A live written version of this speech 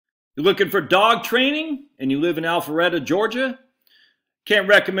You're looking for dog training and you live in Alpharetta, Georgia? Can't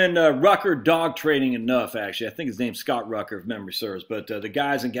recommend Rucker Dog Training enough, actually. I think his name's Scott Rucker, if memory serves. But the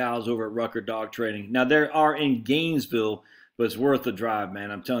guys and gals over at Rucker Dog Training. Now, they are in Gainesville, but it's worth the drive,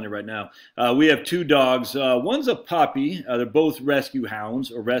 man. I'm telling you right now. We have two dogs. One's a puppy. They're both rescue hounds,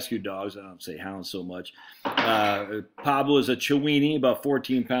 or rescue dogs. I don't say hounds so much. Pablo is a Chiweenie, about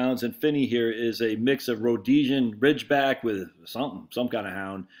 14 pounds. And Finney here is a mix of Rhodesian Ridgeback with some kind of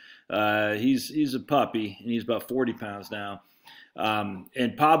hound. He's a puppy, and he's about 40 pounds now.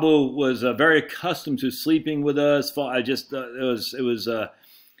 And Pablo was very accustomed to sleeping with us. I just it was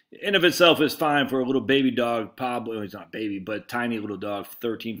in of itself is fine for a little baby dog. Pablo, he's not baby, but tiny little dog,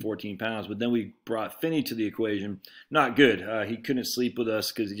 13, 14 pounds. But then we brought Finney to the equation. Not good. He couldn't sleep with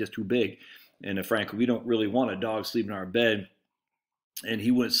us because he's just too big. And frankly, we don't really want a dog sleeping in our bed. And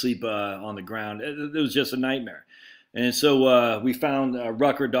he wouldn't sleep on the ground. It was just a nightmare. And so we found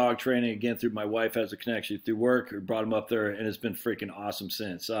Rucker Dog Training, again, through my wife has a connection through work. We brought him up there, and it's been freaking awesome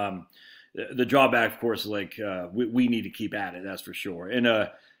since. The drawback, of course, is like we need to keep at it, that's for sure. And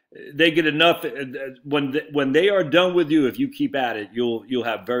they get enough. When they are done with you, if you keep at it, you'll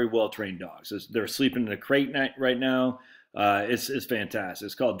have very well-trained dogs. They're sleeping in a crate right now. It's fantastic.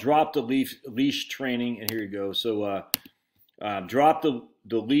 It's called Drop the Leash Training, and here you go. So drop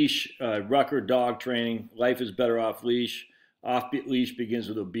the leash, Rucker Dog Training. Life is better off leash. Off leash begins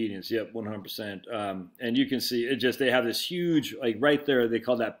with obedience. Yep, 100%. And you can see it just, they have this huge, like right there, they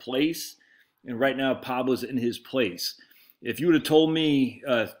call that place. And right now, Pablo's in his place. If you would have told me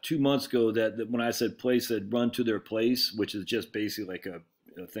 2 months ago that when I said place, they'd run to their place, which is just basically like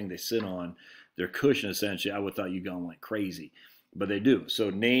a thing they sit on, their cushion essentially, I would have thought you gone like crazy. But they do. So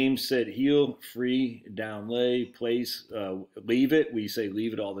name, sit, heel, free, down, lay, place, leave it. We say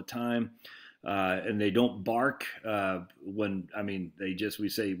leave it all the time. And they don't bark when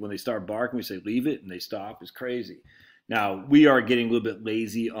they start barking, we say leave it, and they stop. It's crazy. Now, we are getting a little bit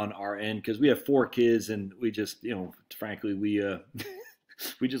lazy on our end because we have 4 kids, and we just, frankly, we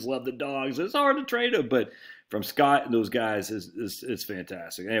just love the dogs. It's hard to train them, but from Scott and those guys, it's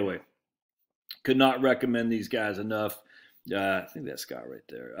fantastic. Anyway, could not recommend these guys enough. I think that's Scott right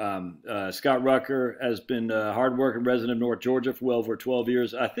there. Scott Rucker has been a hard-working resident of North Georgia for well over 12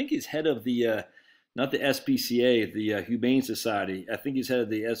 years. I think he's head of the, not the SPCA, the Humane Society. I think he's head of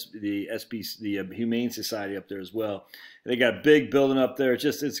the Humane Society up there as well. They got a big building up there.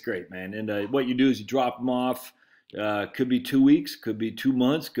 It's great, man. And what you do is you drop them off. Could be 2 weeks, could be 2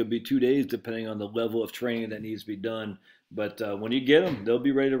 months, could be 2 days, depending on the level of training that needs to be done. But when you get them, they'll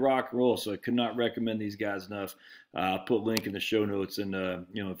be ready to rock and roll. So I could not recommend these guys enough. I'll put a link in the show notes. And,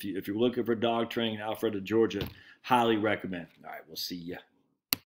 if you're looking for dog training in Alpharetta, Georgia, highly recommend. All right, we'll see ya.